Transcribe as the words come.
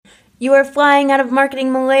You are flying out of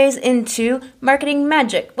marketing malaise into marketing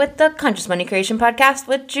magic with the Conscious Money Creation Podcast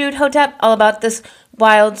with Jude Hotep, all about this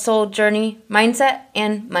wild soul journey, mindset,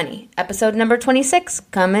 and money. Episode number 26,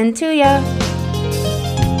 coming to ya.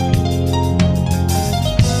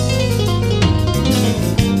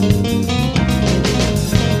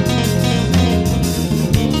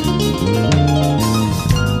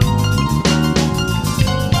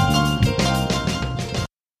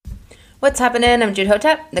 What's happening? I'm Jude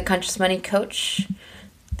Hotep, the Conscious Money Coach.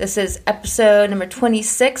 This is episode number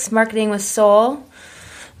 26, Marketing with Soul.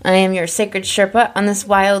 I am your sacred Sherpa on this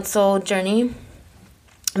wild soul journey.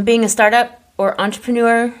 Being a startup or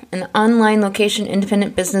entrepreneur in the online location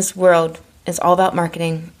independent business world is all about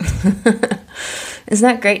marketing. Isn't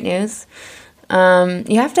that great news?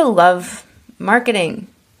 You have to love marketing.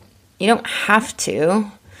 You don't have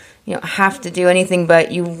to. You don't have to do anything,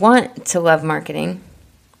 but you want to love marketing.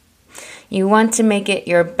 You want to make it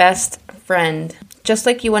your best friend, just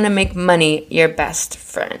like you want to make money your best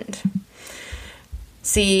friend.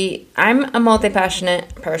 See, I'm a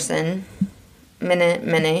multi-passionate person,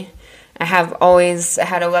 many. I have always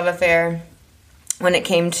had a love affair when it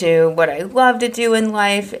came to what I love to do in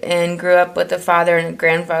life, and grew up with a father and a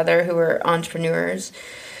grandfather who were entrepreneurs.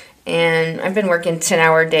 And I've been working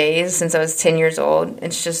 10-hour days since I was 10 years old.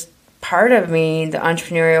 It's just part of me, the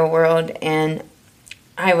entrepreneurial world, and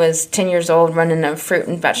I was 10 years old running a fruit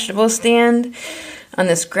and vegetable stand on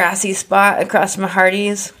this grassy spot across from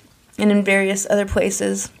Hardee's and in various other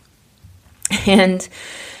places. And,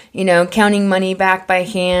 counting money back by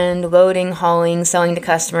hand, loading, hauling, selling to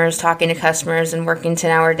customers, talking to customers, and working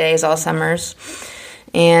 10-hour days all summers.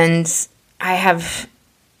 And I have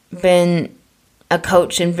been a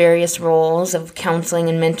coach in various roles of counseling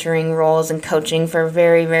and mentoring roles and coaching for a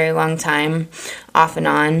very, very long time, off and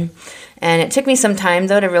on. And it took me some time,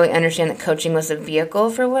 though, to really understand that coaching was a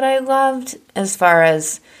vehicle for what I loved, as far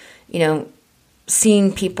as,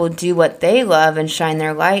 seeing people do what they love and shine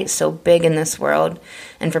their light so big in this world,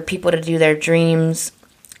 and for people to do their dreams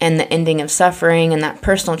and the ending of suffering and that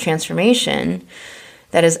personal transformation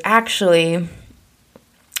that is actually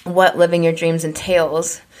what living your dreams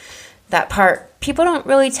entails. That part people don't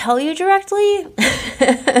really tell you directly.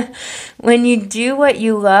 When you do what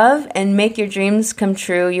you love and make your dreams come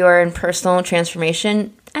true, you are in personal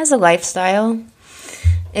transformation as a lifestyle.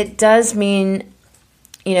 It does mean,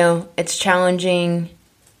 it's challenging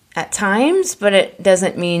at times, but it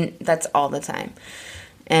doesn't mean that's all the time.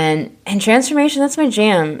 And transformation, that's my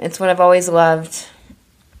jam. It's what I've always loved.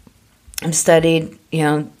 I've studied,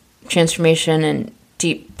 transformation and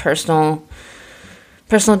deep personal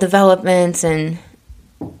development and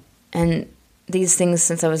these things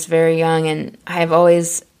since I was very young, and I've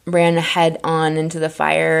always ran head on into the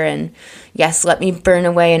fire, and yes, let me burn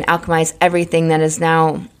away and alchemize everything that is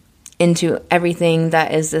now into everything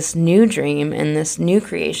that is this new dream and this new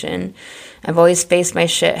creation. I've always faced my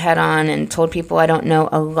shit head on and told people I don't know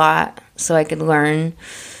a lot so I could learn.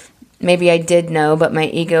 Maybe I did know, but my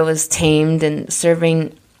ego was tamed and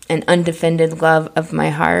serving an undefended love of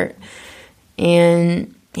my heart.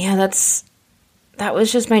 And yeah, that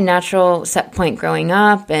was just my natural set point growing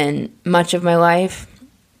up and much of my life.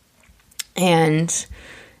 And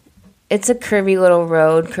it's a curvy little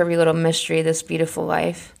road, curvy little mystery, this beautiful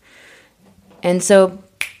life. And so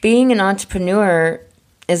being an entrepreneur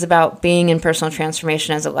is about being in personal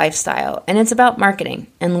transformation as a lifestyle. And it's about marketing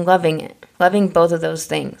and loving it, loving both of those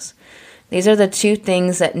things. These are the two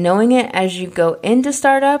things that knowing it as you go into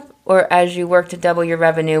startup or as you work to double your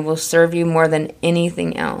revenue will serve you more than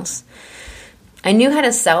anything else. I knew how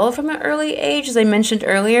to sell from an early age. As I mentioned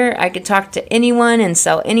earlier, I could talk to anyone and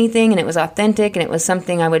sell anything, and it was authentic, and it was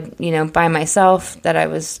something I would, buy myself that I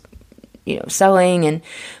was, selling. And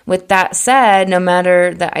with that said, no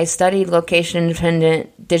matter that I studied location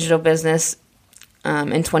independent digital business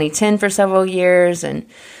in 2010 for several years and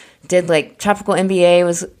did tropical MBA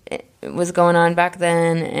was going on back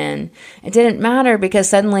then, and it didn't matter because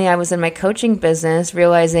suddenly I was in my coaching business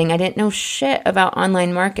realizing I didn't know shit about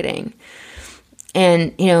online marketing.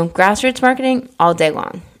 And, grassroots marketing all day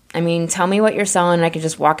long. I mean, tell me what you're selling and I could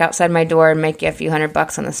just walk outside my door and make you a few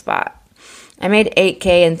 $100 on the spot. I made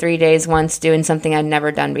 $8K in 3 days once doing something I'd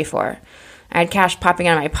never done before. I had cash popping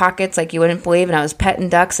out of my pockets like you wouldn't believe, and I was petting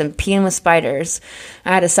ducks and peeing with spiders.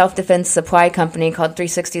 I had a self-defense supply company called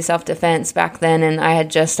 360 Self-Defense back then, and I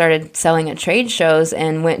had just started selling at trade shows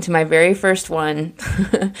and went to my very first one.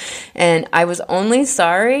 And I was only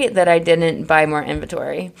sorry that I didn't buy more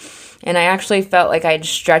inventory. And I actually felt like I'd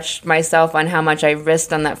stretched myself on how much I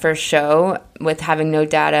risked on that first show with having no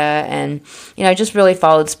data. And, I just really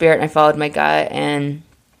followed spirit and I followed my gut. And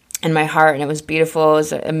in my heart, and it was beautiful. It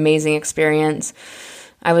was an amazing experience.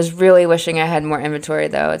 I was really wishing I had more inventory,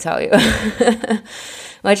 though, I'll tell you.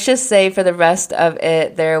 Let's just say for the rest of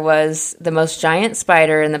it, there was the most giant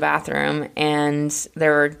spider in the bathroom, and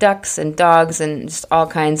there were ducks and dogs and just all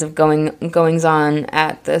kinds of goings on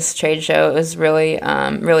at this trade show. It was really,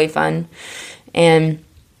 really fun. And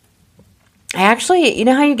I actually, you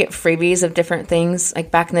know how you get freebies of different things?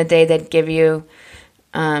 Like back in the day, they'd give you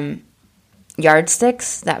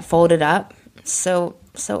yardsticks that folded up. So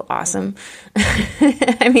awesome.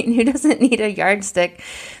 I mean, who doesn't need a yardstick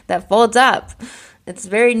that folds up? It's a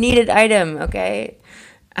very needed item, okay?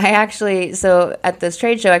 So at this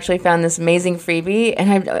trade show, I actually found this amazing freebie,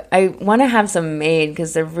 and I want to have some made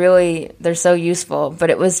because they're so useful.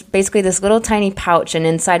 But it was basically this little tiny pouch, and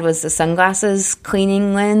inside was the sunglasses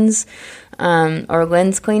cleaning lens, or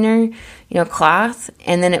lens cleaner, cloth,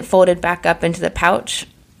 and then it folded back up into the pouch,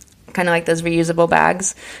 kind of like those reusable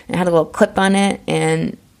bags, and it had a little clip on it,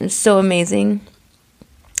 and it's so amazing.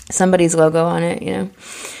 Somebody's logo on it,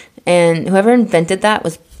 And whoever invented that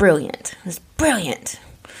was brilliant. It was brilliant.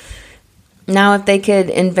 Now, if they could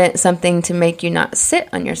invent something to make you not sit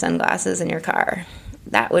on your sunglasses in your car,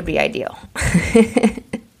 that would be ideal.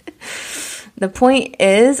 The point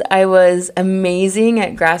is, I was amazing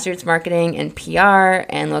at grassroots marketing and PR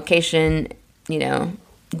and location,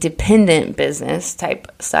 dependent business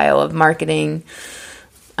type style of marketing.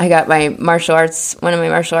 I got one of my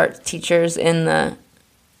martial arts teachers in the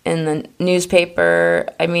newspaper.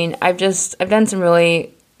 I mean, I've done some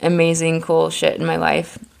really amazing, cool shit in my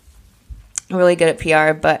life. I'm really good at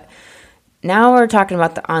PR, but now we're talking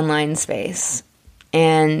about the online space.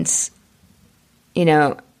 And,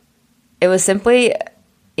 it was simply,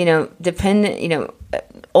 dependent,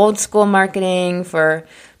 old school marketing for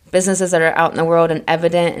businesses that are out in the world and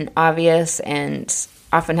evident and obvious and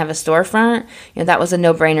often have a storefront. That was a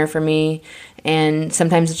no-brainer for me. And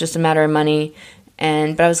sometimes it's just a matter of money.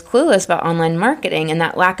 But I was clueless about online marketing, and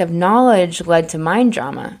that lack of knowledge led to mind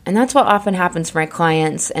drama. And that's what often happens for my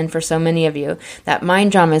clients and for so many of you, that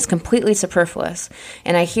mind drama is completely superfluous.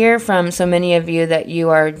 And I hear from so many of you that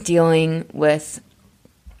you are dealing with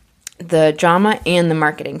the drama and the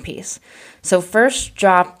marketing piece. So first,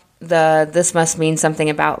 drop this must mean something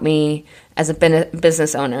about me as a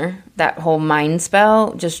business owner. That whole mind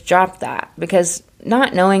spell, just drop that. Because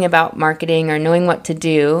not knowing about marketing or knowing what to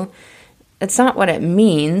do, it's not what it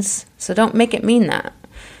means, so don't make it mean that.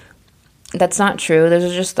 That's not true. Those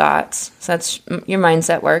are just thoughts. So that's your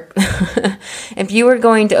mindset work. If you were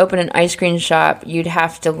going to open an ice cream shop, you'd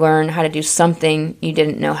have to learn how to do something you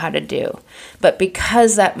didn't know how to do. But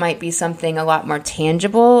because that might be something a lot more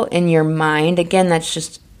tangible in your mind, again, that's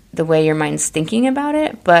just the way your mind's thinking about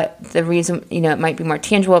it. But the reason, it might be more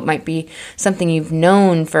tangible, it might be something you've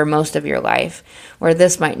known for most of your life, where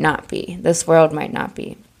this might not be. This world might not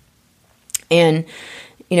be. And,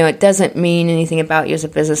 it doesn't mean anything about you as a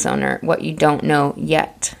business owner, what you don't know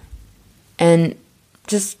yet. And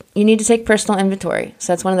you need to take personal inventory.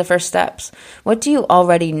 So that's one of the first steps. What do you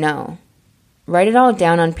already know? Write it all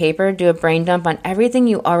down on paper. Do a brain dump on everything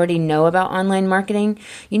you already know about online marketing.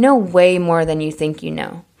 You know way more than you think you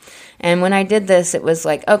know. And when I did this, it was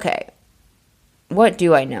like, okay, what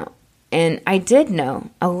do I know? And I did know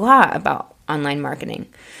a lot about online marketing.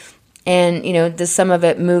 And, does some of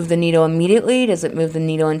it move the needle immediately? Does it move the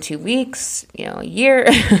needle in 2 weeks, a year?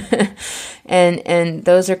 and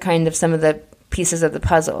those are kind of some of the pieces of the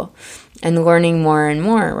puzzle, and learning more and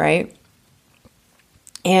more, right?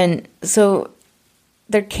 And so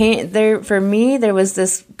for me, there was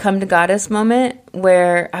this come to goddess moment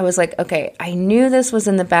where I was like, okay, I knew this was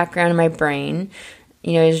in the background of my brain.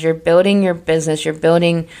 As you're building your business, you're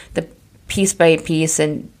building the piece by piece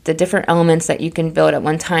and the different elements that you can build at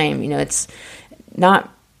one time. It's not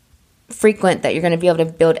frequent that you're going to be able to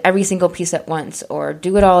build every single piece at once or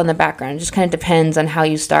do it all in the background. It just kind of depends on how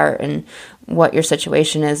you start and what your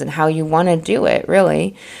situation is and how you want to do it,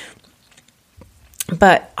 really.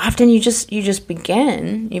 But often you just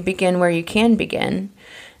begin. You begin where you can begin,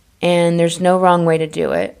 and there's no wrong way to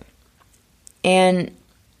do it. And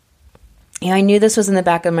I knew this was in the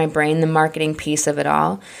back of my brain, the marketing piece of it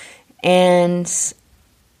all. And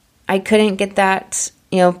I couldn't get that,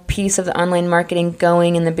 piece of the online marketing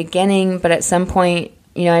going in the beginning. But at some point,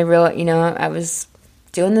 I realized, I was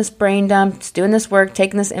doing this brain dump, doing this work,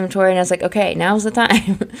 taking this inventory, and I was like, okay, now's the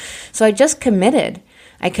time. So I just committed.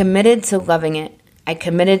 I committed to loving it. I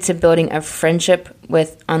committed to building a friendship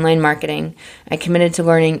with online marketing. I committed to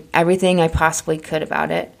learning everything I possibly could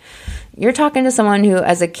about it. You're talking to someone who,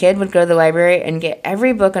 as a kid, would go to the library and get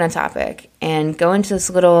every book on a topic and go into this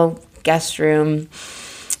little guest room.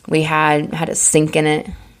 We had a sink in it,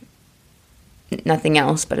 nothing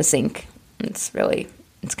else but a sink. It's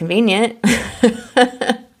convenient.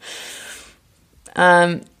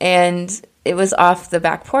 And it was off the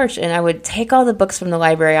back porch, and I would take all the books from the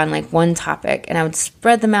library on like one topic, and I would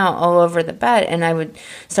spread them out all over the bed, and I would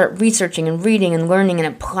start researching and reading and learning and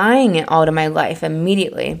applying it all to my life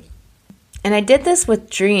immediately. And I did this with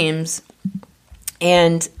dreams,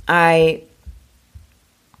 and I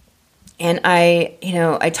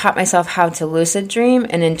taught myself how to lucid dream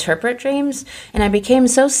and interpret dreams, and I became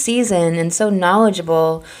so seasoned and so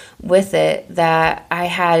knowledgeable with it that I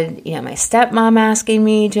had, my stepmom asking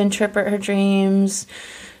me to interpret her dreams.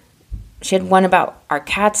 She had one about our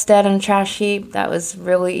cat's dead on a trash heap. That was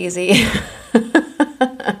really easy.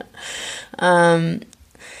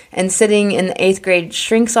 And sitting in the 8th grade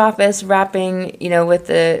shrink's office, rapping,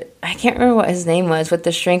 I can't remember what his name was, with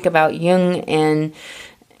the shrink about Jung. And,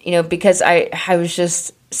 because I was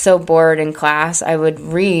just so bored in class, I would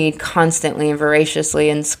read constantly and voraciously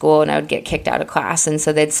in school, and I would get kicked out of class. And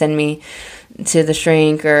so they'd send me to the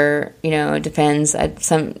shrink, or, it depends.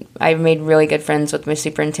 I made really good friends with my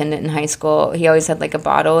superintendent in high school. He always had like a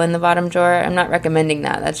bottle in the bottom drawer. I'm not recommending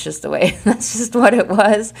that. That's just that's just what it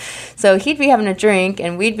was. So he'd be having a drink,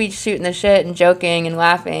 and we'd be shooting the shit and joking and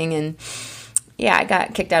laughing. And yeah, I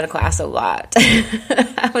got kicked out of class a lot.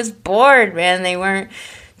 I was bored, man. They weren't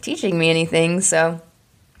teaching me anything. So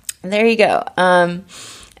there you go.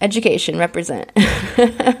 Education, represent.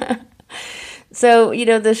 So,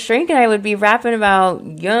 the shrink and I would be rapping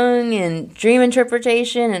about Jung and dream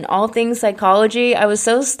interpretation and all things psychology. I was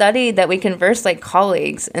so studied that we conversed like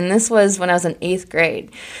colleagues. And this was when I was in 8th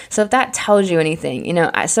grade. So if that tells you anything,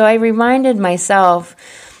 so I reminded myself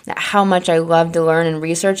that how much I love to learn and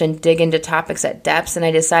research and dig into topics at depths. And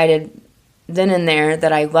I decided then and there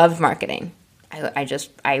that I love marketing.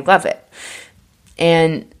 I love it.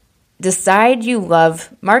 And decide you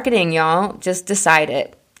love marketing, y'all. Just decide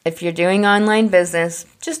it. If you're doing online business,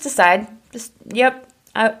 just decide.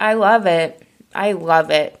 I love it. I love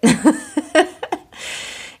it.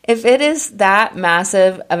 If it is that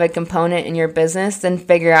massive of a component in your business, then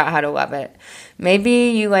figure out how to love it. Maybe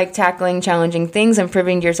you like tackling challenging things and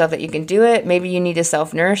proving to yourself that you can do it. Maybe you need to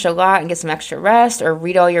self-nourish a lot and get some extra rest, or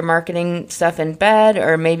read all your marketing stuff in bed,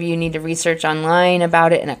 or maybe you need to research online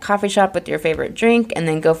about it in a coffee shop with your favorite drink and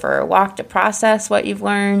then go for a walk to process what you've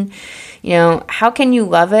learned. How can you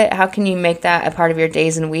love it? How can you make that a part of your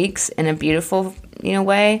days and weeks in a beautiful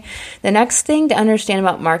way? The next thing to understand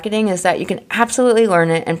about marketing is that you can absolutely learn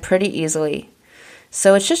it, and pretty easily.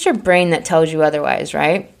 So it's just your brain that tells you otherwise,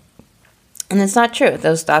 right? And it's not true.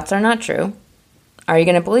 Those thoughts are not true. Are you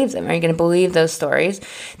going to believe them? Are you going to believe those stories?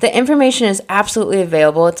 The information is absolutely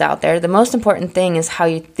available. It's out there. The most important thing is how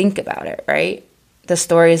you think about it, right? The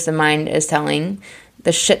stories the mind is telling,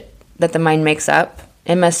 the shit that the mind makes up,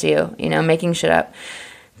 MSU, making shit up.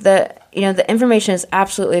 The information is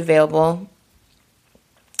absolutely available.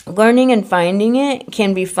 Learning and finding it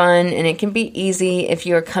can be fun, and it can be easy if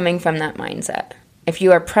you are coming from that mindset. If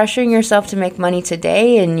you are pressuring yourself to make money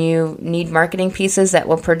today, and you need marketing pieces that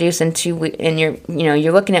will produce in 2 weeks, and you're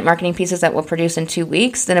looking at marketing pieces that will produce in 2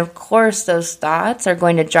 weeks, then of course those thoughts are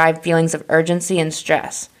going to drive feelings of urgency and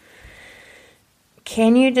stress.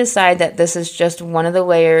 Can you decide that this is just one of the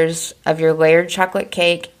layers of your layered chocolate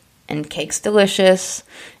cake, and cake's delicious,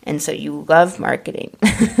 and so you love marketing?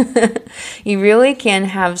 You really can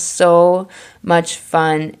have so much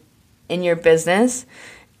fun in your business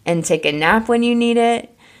and take a nap when you need it.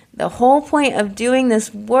 The whole point of doing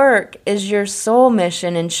this work is your soul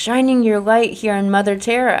mission and shining your light here on Mother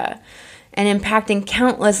Terra and impacting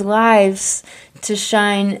countless lives to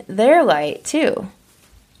shine their light too.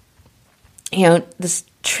 This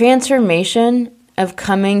transformation of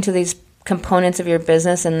coming to these components of your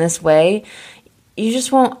business in this way, you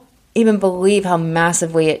just won't even believe how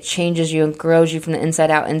massively it changes you and grows you from the inside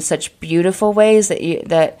out in such beautiful ways that you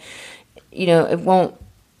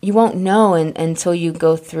won't know until you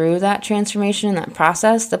go through that transformation and that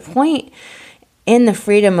process. The point in the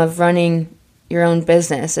freedom of running your own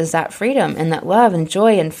business is that freedom and that love and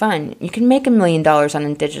joy and fun. You can make $1 million on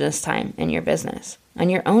Indigenous time in your business, on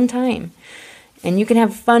your own time. And you can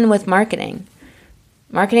have fun with marketing.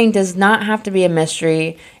 Marketing does not have to be a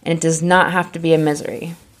mystery, and it does not have to be a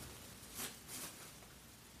misery.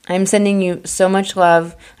 I'm sending you so much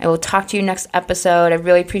love. I will talk to you next episode. I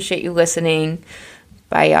really appreciate you listening.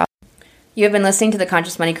 Bye, y'all. You have been listening to the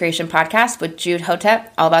Conscious Money Creation Podcast with Jude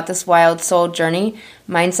Hotep, all about this wild soul journey,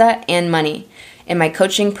 mindset, and money. In my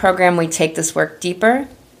coaching program, we take this work deeper,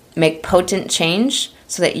 make potent change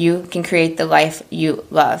so that you can create the life you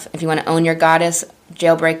love. If you want to own your goddess,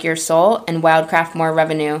 jailbreak your soul, and wildcraft more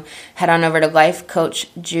revenue, head on over to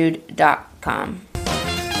lifecoachjude.com. gmail.com.